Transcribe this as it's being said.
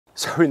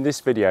So in this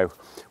video,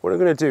 what I'm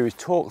going to do is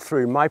talk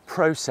through my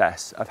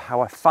process of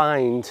how I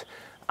find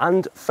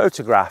and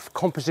photograph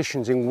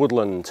compositions in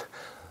woodland,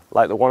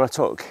 like the one I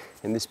took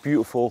in this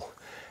beautiful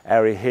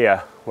area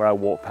here where I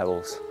walk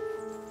pebbles.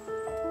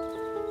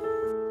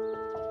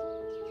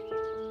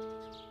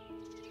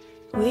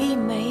 We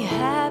may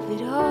have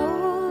it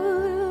all,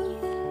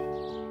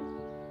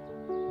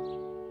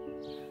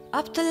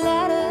 up the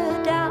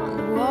ladder, down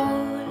the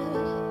wall,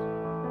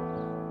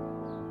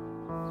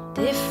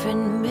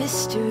 different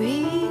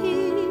mysteries,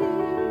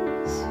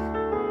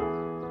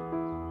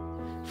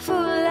 full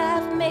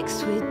life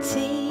mixed with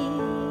tears.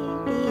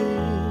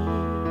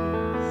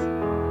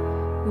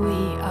 We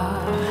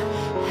are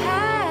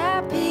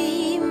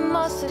happy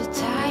most of the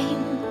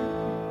time,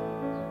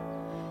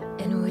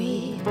 and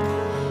we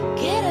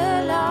get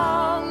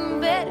along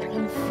better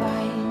than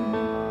fine.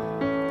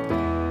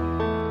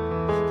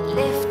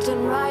 Left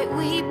and right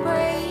we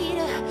braid,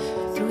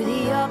 through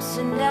the ups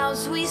and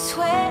downs we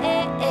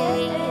sway.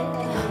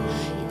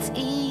 It's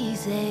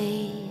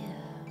easy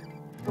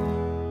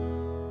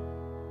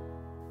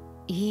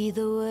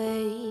either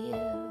way.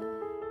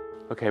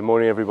 Okay,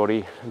 morning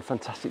everybody, and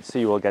fantastic to see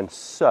you all again.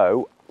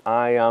 So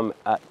I am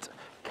at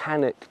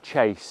Cannock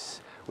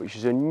Chase, which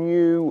is a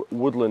new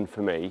woodland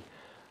for me,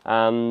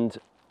 and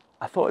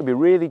I thought it'd be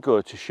really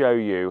good to show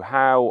you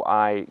how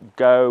I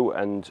go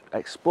and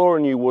explore a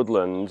new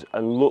woodland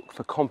and look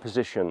for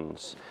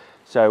compositions.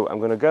 So I'm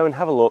going to go and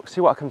have a look,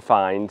 see what I can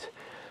find,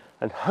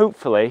 and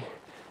hopefully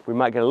we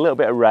might get a little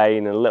bit of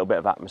rain and a little bit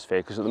of atmosphere,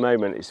 because at the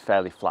moment it's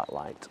fairly flat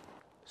light.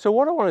 So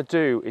what I want to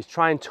do is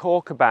try and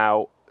talk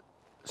about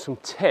some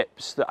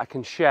tips that I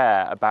can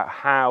share about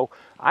how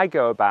I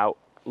go about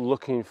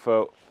looking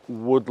for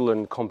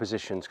woodland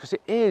compositions, because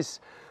it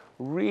is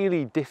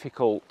really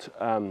difficult.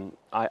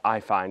 I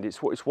find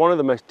it's one of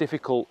the most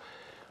difficult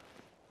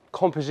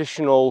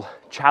compositional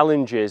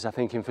challenges I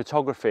think in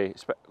photography,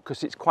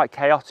 because it's quite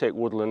chaotic,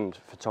 woodland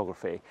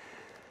photography.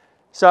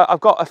 So I've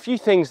got a few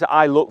things that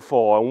I look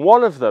for, and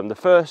one of them, the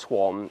first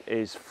one,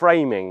 is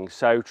framing.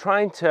 So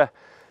trying to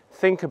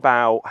think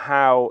about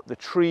how the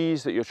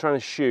trees that you're trying to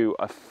shoot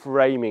are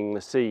framing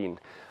the scene,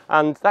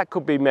 and that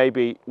could be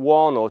maybe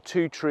one or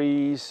two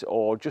trees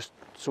or just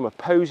some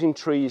opposing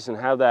trees and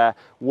how they're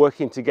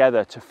working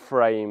together to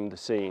frame the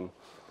scene.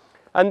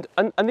 And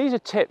these are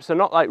tips, they're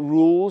not like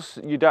rules.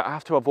 You don't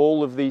have to have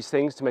all of these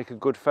things to make a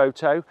good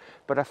photo,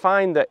 but I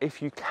find that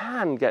if you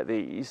can get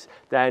these,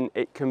 then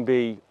it can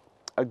be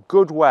a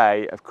good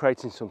way of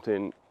creating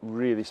something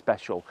really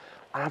special.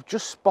 And I've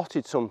just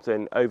spotted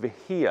something over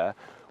here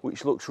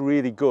which looks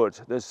really good.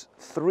 There's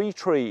three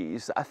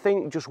trees that I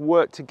think just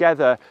work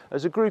together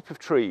as a group of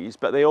trees,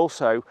 but they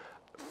also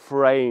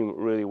frame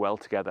really well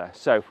together.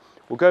 So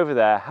we'll go over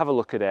there, have a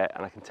look at it,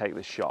 and I can take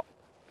this shot.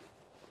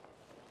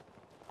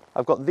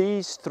 I've got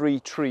these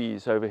three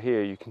trees over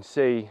here. You can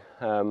see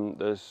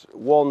there's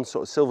one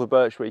sort of silver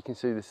birch where you can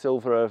see the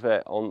silver of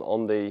it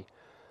on the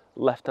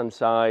left-hand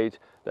side.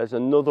 There's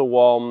another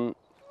one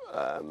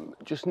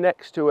just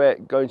next to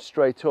it going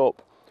straight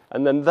up,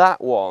 and then that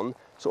one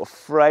sort of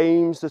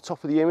frames the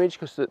top of the image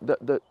because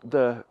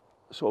the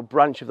sort of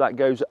branch of that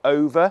goes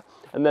over,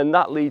 and then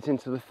that leads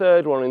into the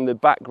third one in the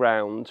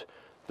background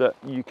that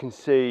you can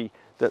see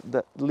that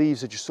the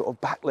leaves are just sort of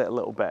backlit a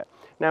little bit.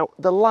 Now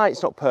the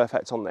light's not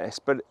perfect on this,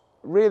 but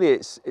really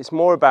it's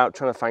more about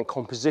trying to find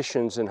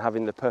compositions and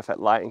having the perfect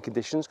lighting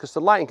conditions, because the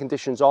lighting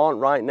conditions aren't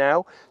right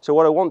now. So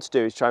what I want to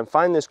do is try and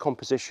find those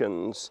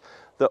compositions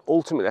that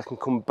ultimately I can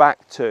come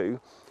back to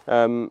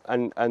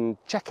and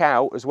check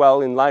out as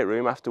well in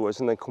Lightroom afterwards,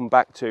 and then come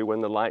back to when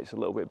the light's a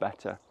little bit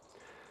better.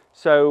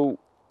 So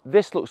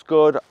this looks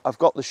good. I've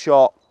got the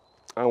shot,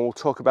 and we'll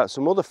talk about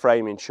some other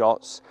framing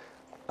shots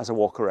as I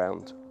walk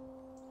around.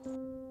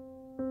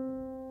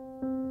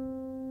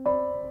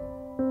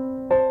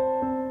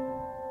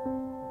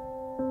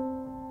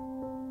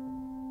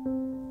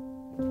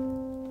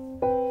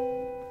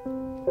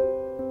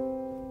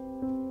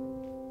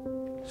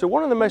 So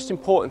one of the most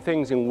important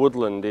things in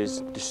woodland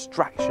is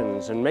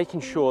distractions, and making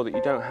sure that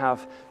you don't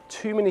have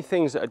too many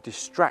things that are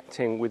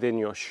distracting within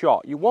your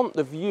shot. You want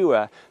the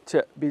viewer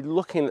to be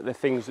looking at the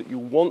things that you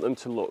want them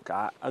to look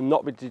at and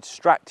not be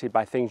distracted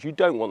by things you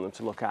don't want them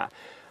to look at.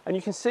 And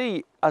you can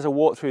see as I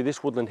walk through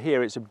this woodland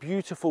here, it's a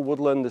beautiful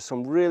woodland. There's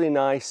some really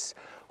nice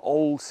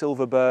old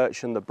silver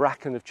birch and the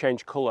bracken have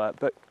changed colour,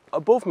 but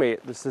above me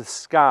there's the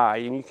sky,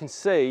 and you can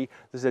see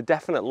there's a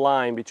definite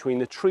line between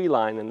the tree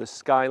line and the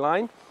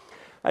skyline.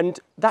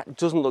 And that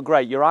doesn't look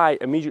great. Your eye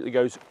immediately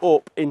goes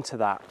up into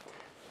that.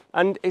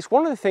 And it's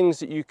one of the things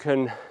that you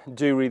can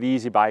do really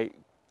easy by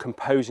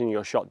composing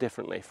your shot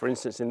differently. For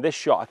instance, in this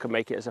shot, I could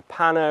make it as a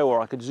pano, or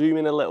I could zoom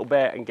in a little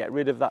bit and get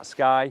rid of that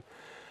sky.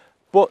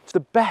 But the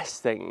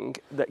best thing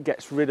that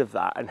gets rid of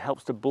that and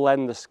helps to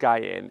blend the sky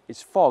in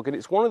is fog. And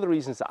it's one of the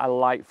reasons that I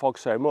like fog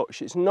so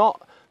much. It's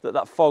not that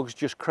that fog's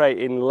just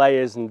creating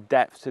layers and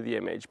depth to the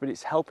image, but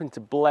it's helping to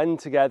blend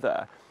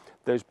together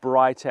those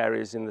bright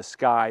areas in the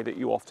sky that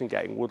you often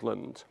get in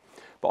woodland.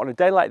 But on a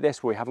day like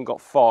this where we haven't got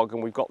fog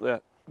and we've got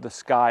the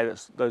sky,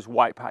 that's those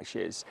white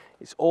patches,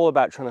 it's all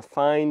about trying to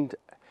find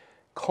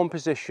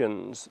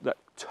compositions that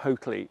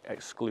totally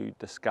exclude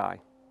the sky.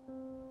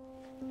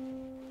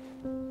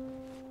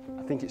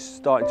 I think it's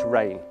starting to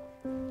rain.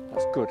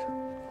 That's good.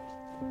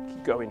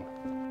 Keep going.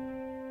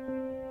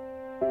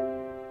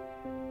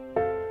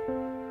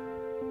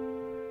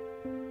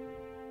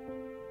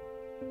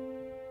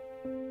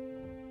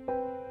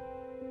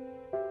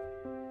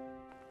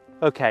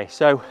 Okay,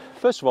 so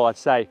first of all, I'd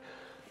say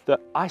that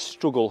I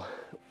struggle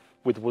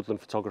with woodland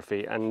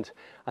photography, and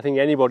I think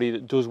anybody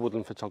that does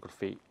woodland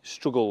photography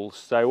struggles.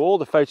 So all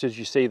the photos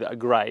you see that are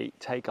great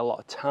take a lot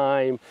of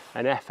time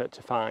and effort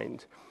to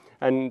find.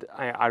 And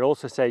I'd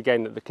also say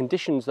again that the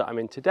conditions that I'm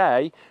in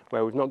today,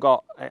 where we've not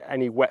got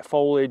any wet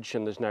foliage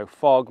and there's no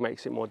fog,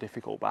 makes it more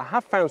difficult. But I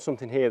have found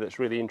something here that's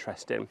really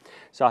interesting.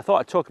 So I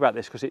thought I'd talk about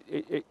this because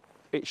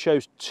it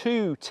shows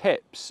two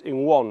tips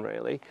in one,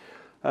 really.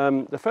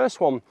 The first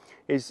one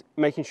is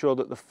making sure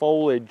that the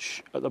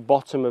foliage at the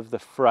bottom of the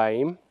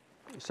frame,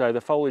 so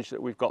the foliage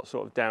that we've got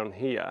sort of down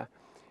here,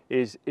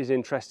 is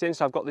interesting.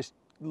 So I've got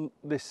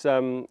this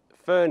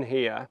fern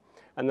here,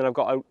 and then I've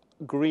got a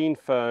green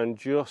fern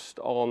just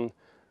on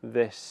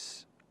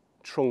this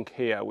trunk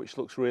here, which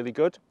looks really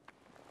good.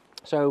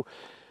 So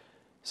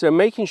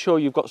making sure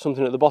you've got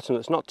something at the bottom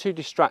that's not too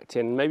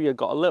distracting, maybe you've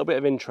got a little bit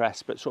of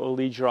interest but sort of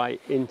leads you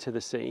right into the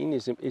scene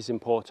is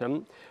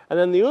important. And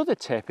then the other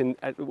tip,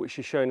 which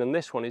is shown on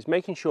this one, is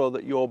making sure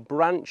that your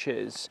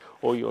branches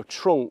or your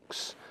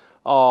trunks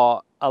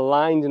are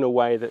aligned in a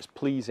way that's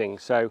pleasing.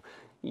 So,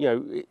 you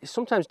know, it's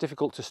sometimes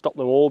difficult to stop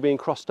them all being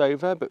crossed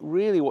over, but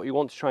really what you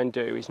want to try and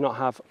do is not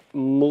have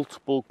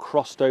multiple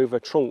crossed over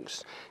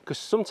trunks, because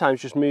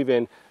sometimes just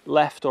moving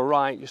left or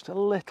right just a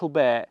little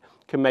bit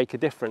can make a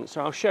difference.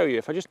 So I'll show you.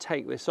 If I just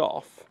take this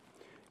off,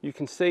 you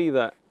can see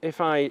that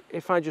if I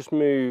just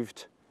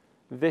moved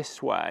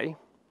this way,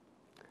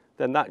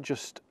 then that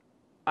just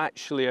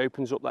actually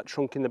opens up that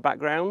trunk in the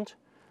background,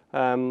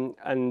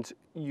 and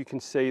you can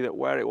see that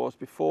where it was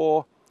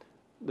before,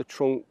 the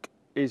trunk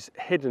is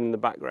hidden in the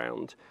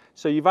background.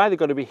 So you've either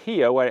got to be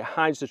here where it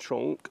hides the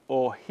trunk,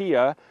 or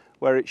here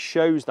where it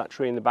shows that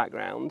tree in the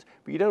background,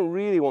 but you don't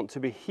really want to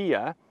be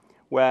here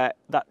where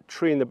that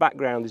tree in the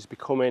background is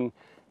becoming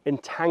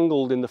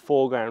entangled in the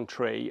foreground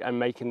tree and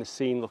making the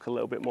scene look a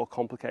little bit more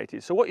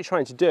complicated. So what you're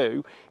trying to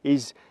do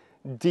is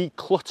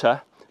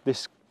declutter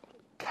this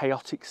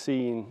chaotic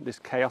scene, this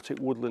chaotic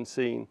woodland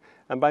scene,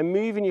 and by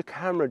moving your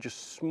camera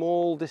just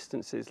small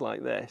distances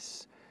like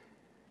this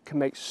can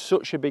make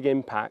such a big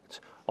impact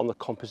on the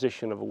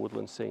composition of a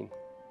woodland scene.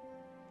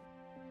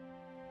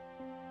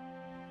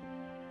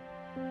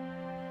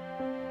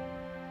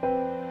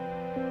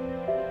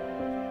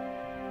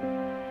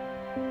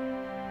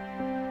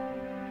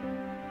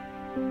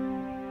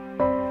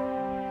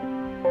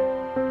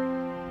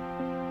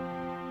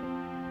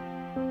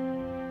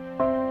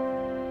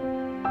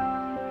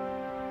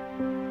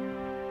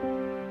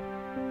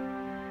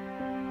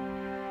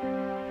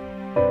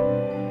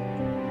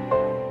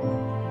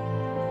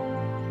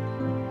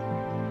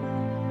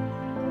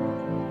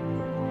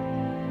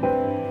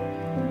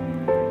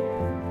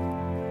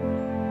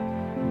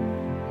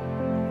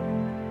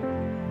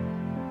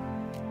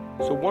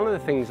 So one of the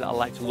things that I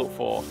like to look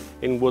for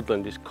in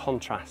woodland is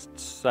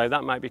contrasts. So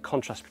that might be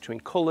contrast between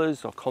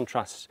colours or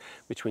contrasts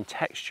between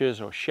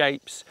textures or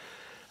shapes.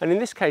 And in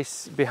this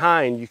case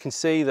behind, you can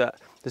see that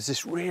there's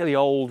this really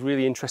old,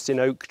 really interesting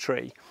oak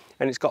tree,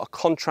 and it's got a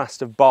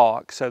contrast of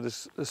bark. So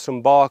there's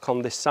some bark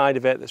on this side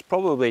of it that's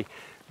probably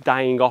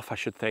dying off, I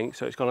should think.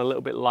 So it's gone a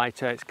little bit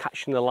lighter, it's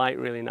catching the light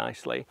really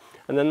nicely.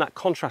 And then that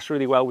contrasts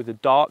really well with the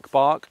dark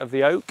bark of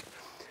the oak.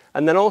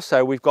 And then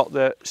also we've got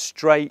the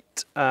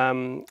straight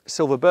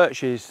silver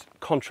birches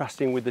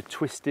contrasting with the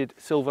twisted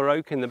silver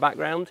oak in the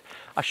background.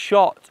 I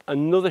shot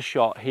another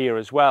shot here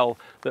as well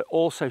that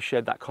also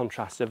shared that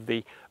contrast of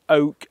the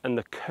oak and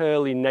the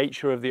curly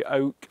nature of the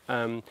oak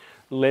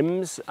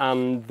limbs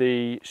and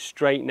the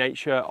straight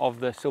nature of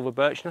the silver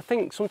birch. And I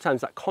think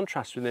sometimes that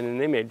contrast within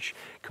an image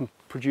can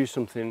produce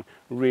something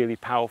really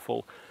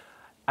powerful,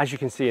 as you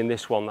can see in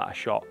this one that I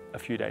shot a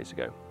few days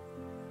ago.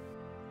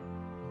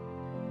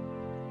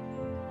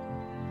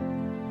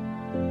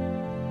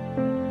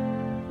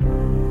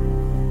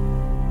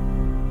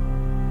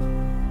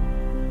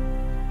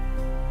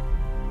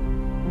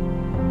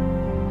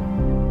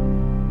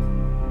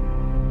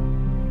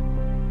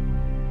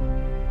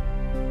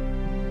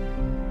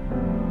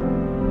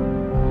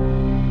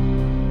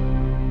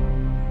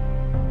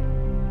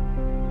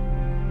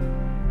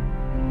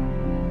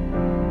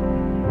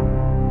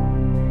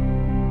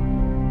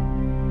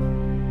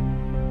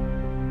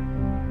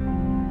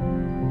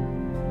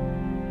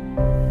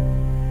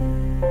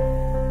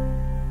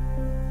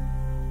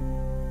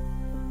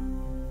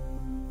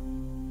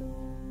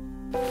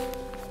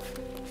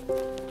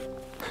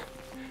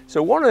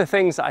 So one of the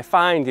things that I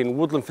find in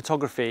woodland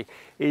photography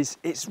is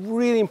it's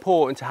really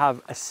important to have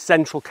a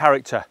central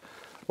character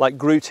like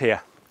Groot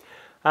here.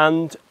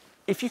 And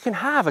if you can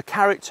have a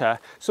character,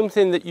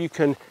 something that you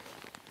can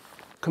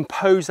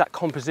compose that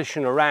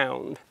composition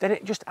around, then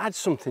it just adds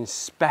something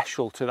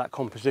special to that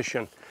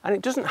composition. And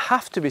it doesn't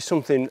have to be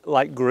something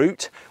like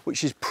Groot,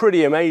 which is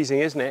pretty amazing,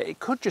 isn't it? It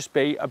could just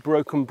be a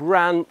broken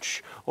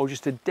branch, or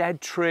just a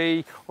dead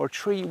tree, or a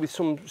tree with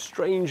some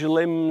strange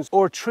limbs,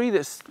 or a tree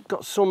that's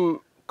got some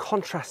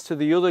contrast to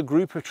the other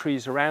group of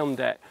trees around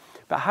it.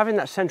 But having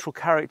that central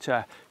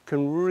character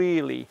can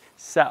really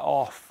set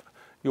off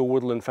your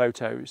woodland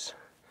photos.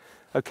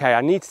 Okay,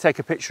 I need to take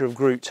a picture of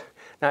Groot.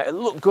 Now, it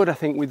looked good, I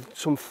think, with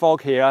some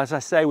fog here, as I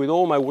say, with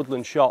all my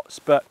woodland shots,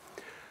 but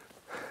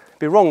it'd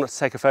be wrong not to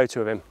take a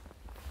photo of him.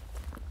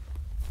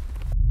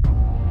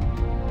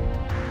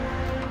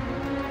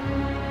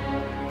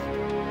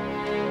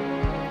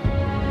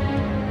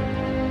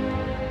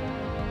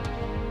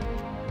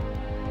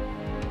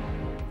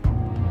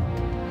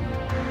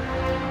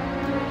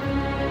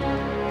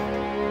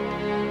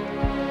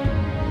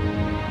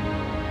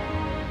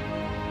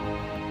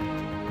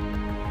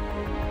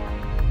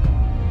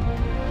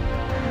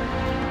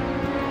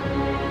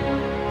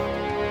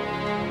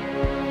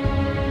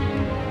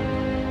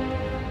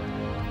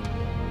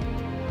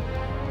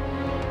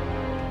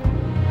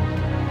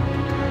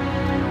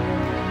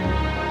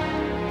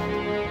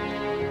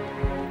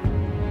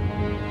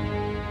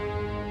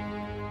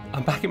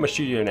 I'm back in my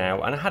studio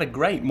now, and I had a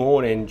great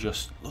morning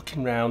just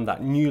looking around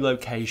that new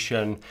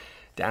location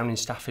down in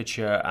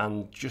Staffordshire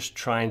and just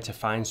trying to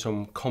find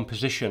some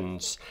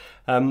compositions.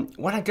 When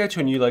I go to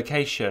a new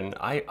location,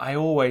 I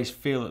always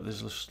feel that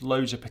there's just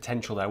loads of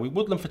potential there. With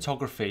woodland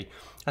photography,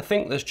 I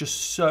think there's just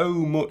so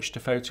much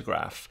to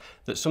photograph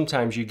that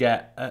sometimes you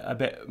get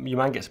your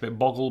mind gets a bit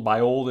boggled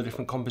by all the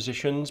different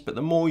compositions, but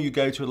the more you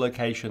go to a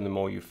location, the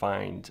more you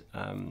find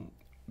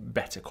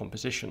better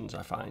compositions,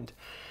 I find.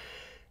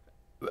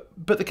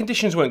 But the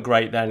conditions weren't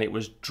great then. It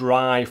was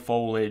dry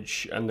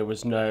foliage and there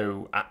was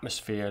no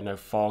atmosphere, no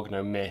fog,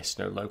 no mist,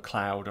 no low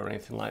cloud or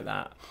anything like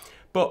that.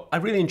 But I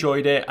really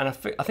enjoyed it, and I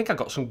think I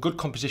got some good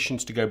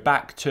compositions to go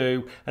back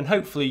to, and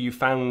hopefully you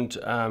found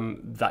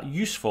that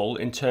useful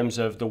in terms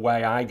of the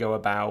way I go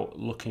about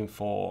looking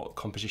for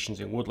compositions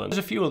in woodland. There's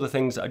a few other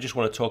things that I just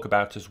want to talk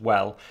about as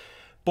well.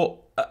 But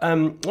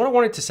what I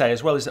wanted to say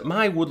as well is that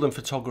my woodland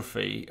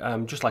photography,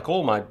 just like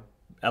all my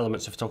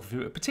elements of photography,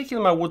 but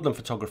particularly my woodland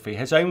photography,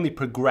 has only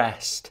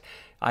progressed,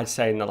 I'd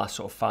say, in the last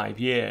sort of 5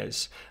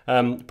 years.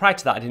 Prior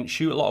to that, I didn't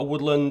shoot a lot of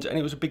woodland, and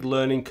it was a big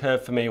learning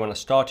curve for me when I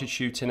started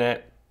shooting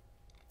it.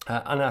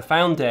 And I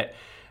found it,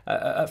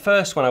 at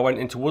first when I went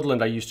into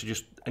woodland, I used to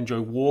just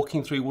enjoy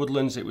walking through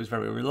woodlands. It was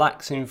very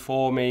relaxing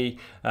for me.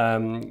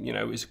 You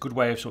know, it was a good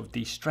way of sort of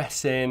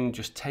de-stressing,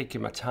 just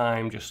taking my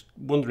time, just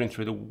wandering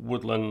through the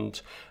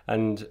woodland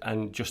and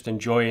just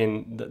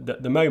enjoying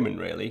the moment,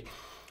 really.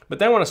 But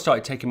then when I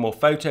started taking more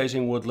photos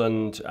in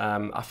woodland,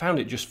 I found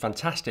it just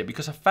fantastic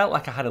because I felt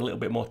like I had a little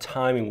bit more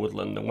time in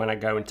woodland than when I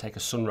go and take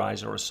a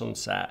sunrise or a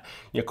sunset.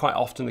 You know, quite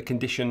often the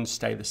conditions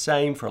stay the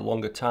same for a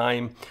longer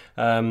time.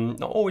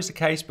 Not always the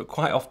case, but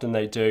quite often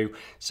they do.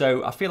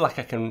 So I feel like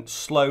I can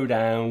slow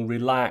down,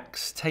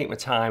 relax, take my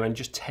time and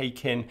just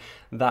take in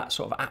that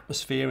sort of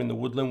atmosphere in the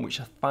woodland,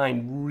 which I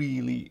find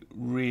really,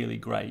 really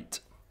great.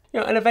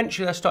 You know, and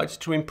eventually I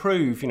started to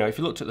improve. You know, if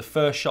you looked at the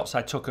first shots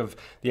I took of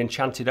the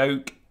Enchanted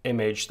Oak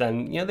image,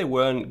 then, you know, they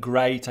weren't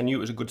great. I knew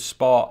it was a good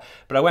spot,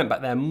 but I went back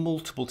there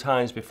multiple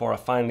times before I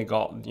finally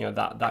got, you know,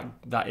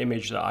 that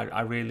image that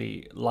I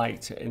really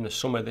liked in the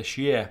summer this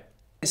year.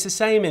 It's the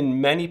same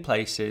in many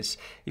places.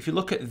 If you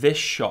look at this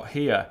shot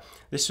here,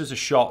 this was a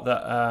shot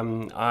that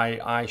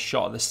I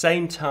shot at the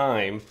same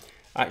time,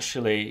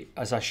 actually,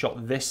 as I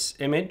shot this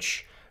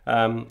image.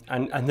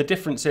 And the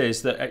difference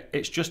is that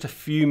it's just a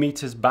few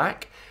meters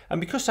back.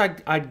 And because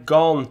I'd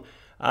gone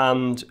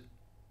and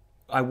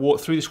I walk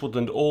through this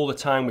woodland all the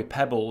time with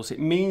pebbles, it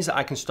means that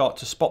I can start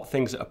to spot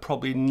things that are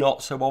probably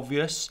not so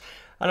obvious.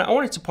 And I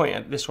wanted to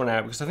point this one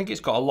out because I think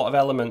it's got a lot of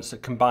elements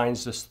that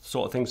combines the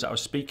sort of things that I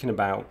was speaking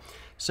about.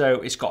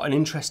 So it's got an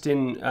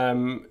interesting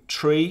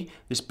tree,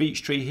 this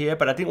beech tree here,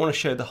 but I didn't want to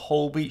show the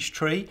whole beech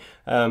tree,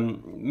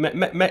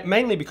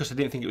 mainly because I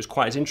didn't think it was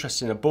quite as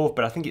interesting above,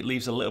 but I think it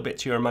leaves a little bit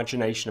to your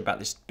imagination about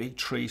this big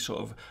tree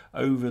sort of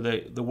over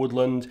the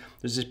woodland.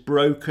 There's this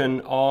broken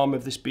arm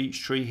of this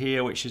beech tree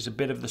here, which is a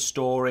bit of the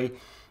story.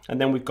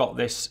 And then we've got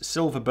this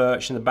silver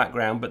birch in the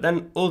background, but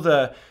then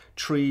other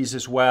trees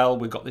as well.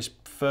 We've got this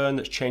fern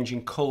that's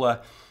changing colour.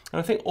 And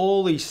I think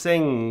all these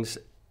things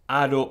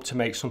add up to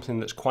make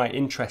something that's quite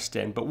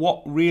interesting, but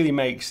what really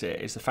makes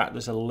it is the fact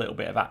there's a little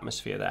bit of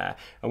atmosphere there,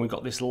 and we've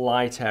got this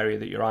light area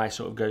that your eye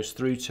sort of goes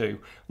through to,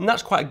 and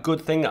that's quite a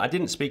good thing that I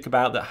didn't speak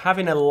about, that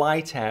having a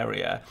light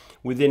area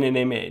within an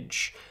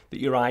image that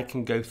your eye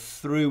can go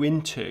through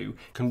into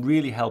can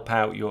really help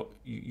out your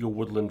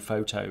woodland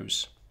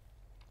photos.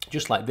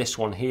 Just like this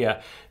one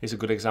here is a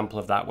good example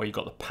of that, where you've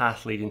got the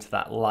path leading to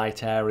that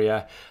light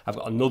area. I've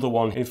got another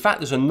one. In fact,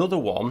 there's another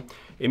one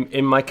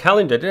in my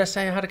calendar. Did I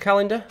say I had a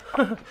calendar?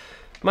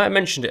 Might have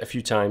mentioned it a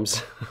few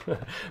times.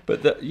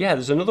 But yeah,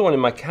 there's another one in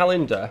my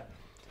calendar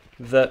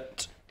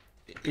that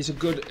is a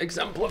good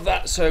example of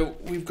that. So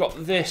we've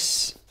got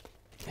this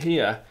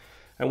here,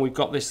 and we've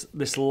got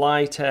this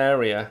light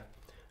area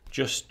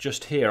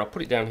just here. I'll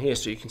put it down here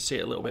so you can see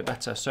it a little bit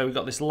better. So we've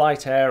got this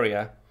light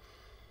area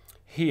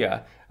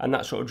here, and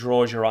that sort of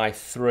draws your eye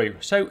through.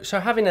 So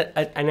having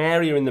an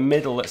area in the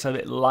middle that's a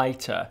bit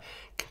lighter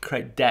can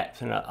create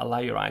depth and allow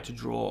your eye to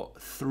draw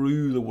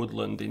through the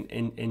woodland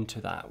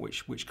into that,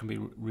 which can be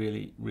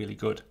really, really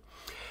good.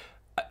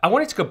 I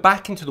wanted to go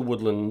back into the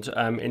woodland,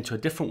 into a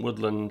different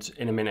woodland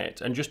in a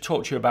minute, and just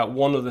talk to you about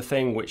one other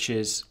thing, which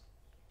is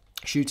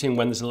shooting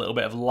when there's a little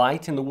bit of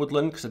light in the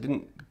woodland, because I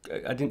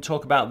didn't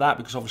talk about that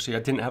because obviously I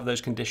didn't have those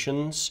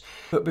conditions.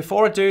 But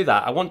before I do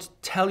that, I want to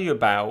tell you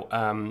about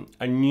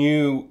a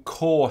new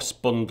course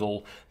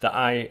bundle that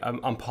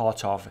I'm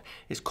part of.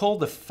 It's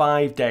called the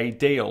 5-day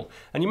deal,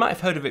 and you might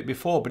have heard of it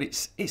before, but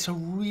it's a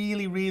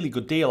really, really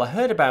good deal. I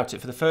heard about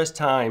it for the first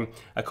time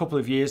a couple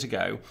of years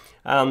ago,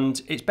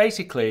 and it's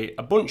basically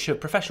a bunch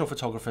of professional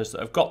photographers that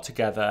have got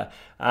together,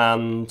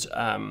 and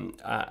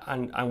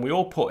we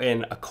all put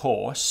in a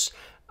course,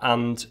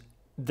 and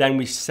then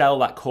we sell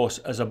that course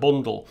as a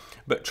bundle,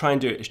 but try and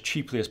do it as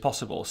cheaply as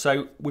possible.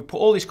 So we put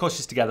all these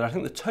courses together. I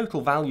think the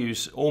total value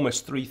is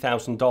almost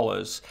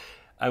 $3,000,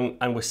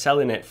 and we're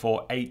selling it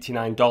for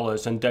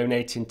 $89 and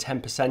donating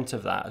 10%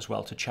 of that as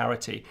well to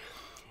charity.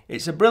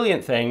 It's a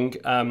brilliant thing.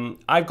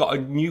 I've got a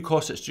new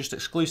course that's just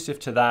exclusive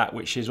to that,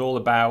 which is all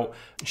about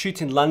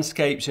shooting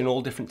landscapes in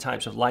all different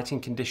types of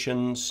lighting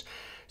conditions.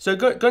 So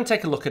go and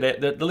take a look at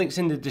it. The link's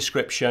in the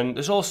description.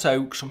 There's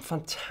also some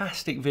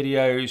fantastic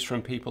videos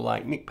from people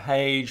like Nick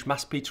Page,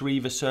 Mass Peter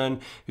Everson,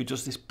 who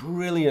does this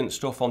brilliant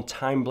stuff on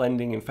time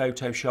blending in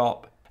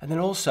Photoshop. And then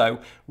also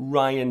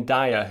Ryan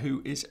Dyer,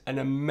 who is an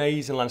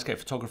amazing landscape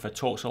photographer,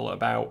 talks all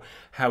about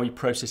how he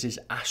processes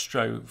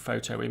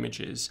astrophoto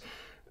images.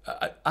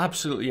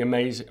 Absolutely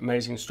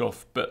amazing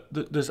stuff. But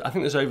I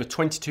think there's over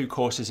 22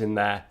 courses in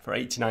there for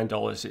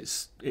 $89.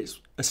 It's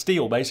a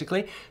steal,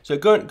 basically. So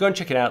go and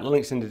check it out. The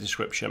link's in the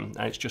description,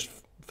 and it's just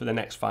for the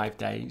next 5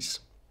 days.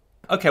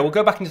 Okay, we'll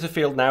go back into the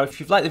field now. If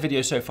you've liked the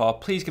video so far,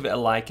 please give it a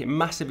like. It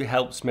massively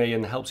helps me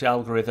and helps the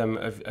algorithm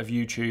of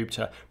YouTube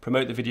to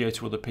promote the video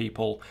to other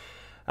people.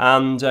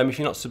 And if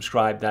you're not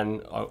subscribed,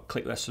 then I'll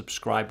click the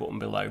subscribe button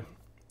below.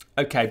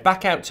 Okay,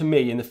 back out to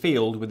me in the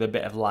field with a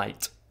bit of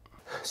light.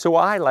 So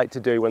what I like to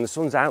do when the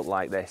sun's out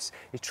like this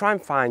is try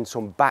and find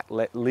some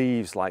backlit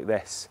leaves like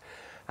this.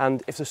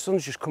 And if the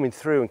sun's just coming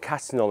through and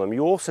casting on them,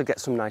 you also get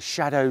some nice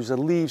shadows, the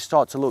leaves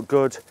start to look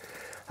good,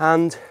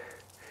 and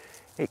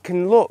it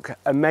can look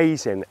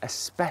amazing,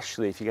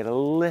 especially if you get a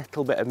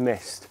little bit of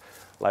mist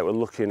like we're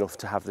lucky enough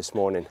to have this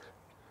morning.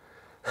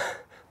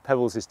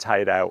 Pebbles is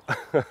tired out.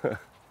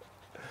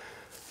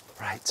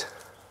 Right.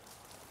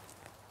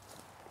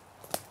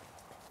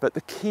 But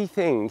the key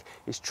thing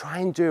is try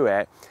and do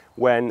it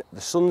when the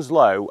sun's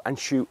low and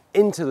shoot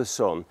into the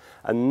sun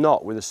and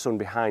not with the sun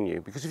behind you.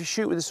 Because if you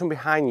shoot with the sun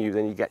behind you,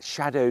 then you get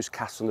shadows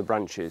cast on the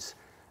branches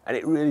and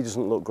it really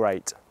doesn't look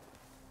great.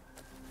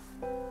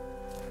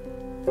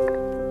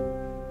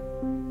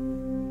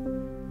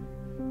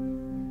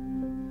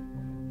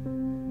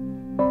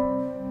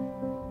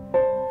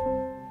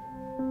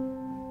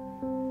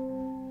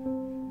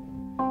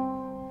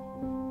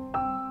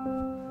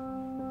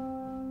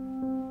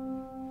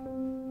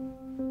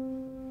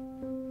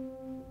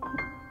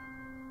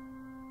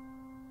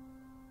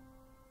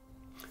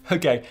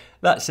 Okay,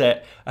 that's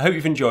it. I hope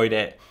you've enjoyed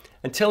it.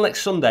 Until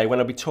next Sunday, when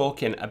I'll be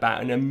talking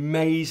about an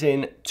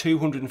amazing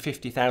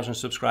 250,000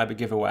 subscriber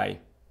giveaway.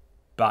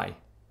 Bye.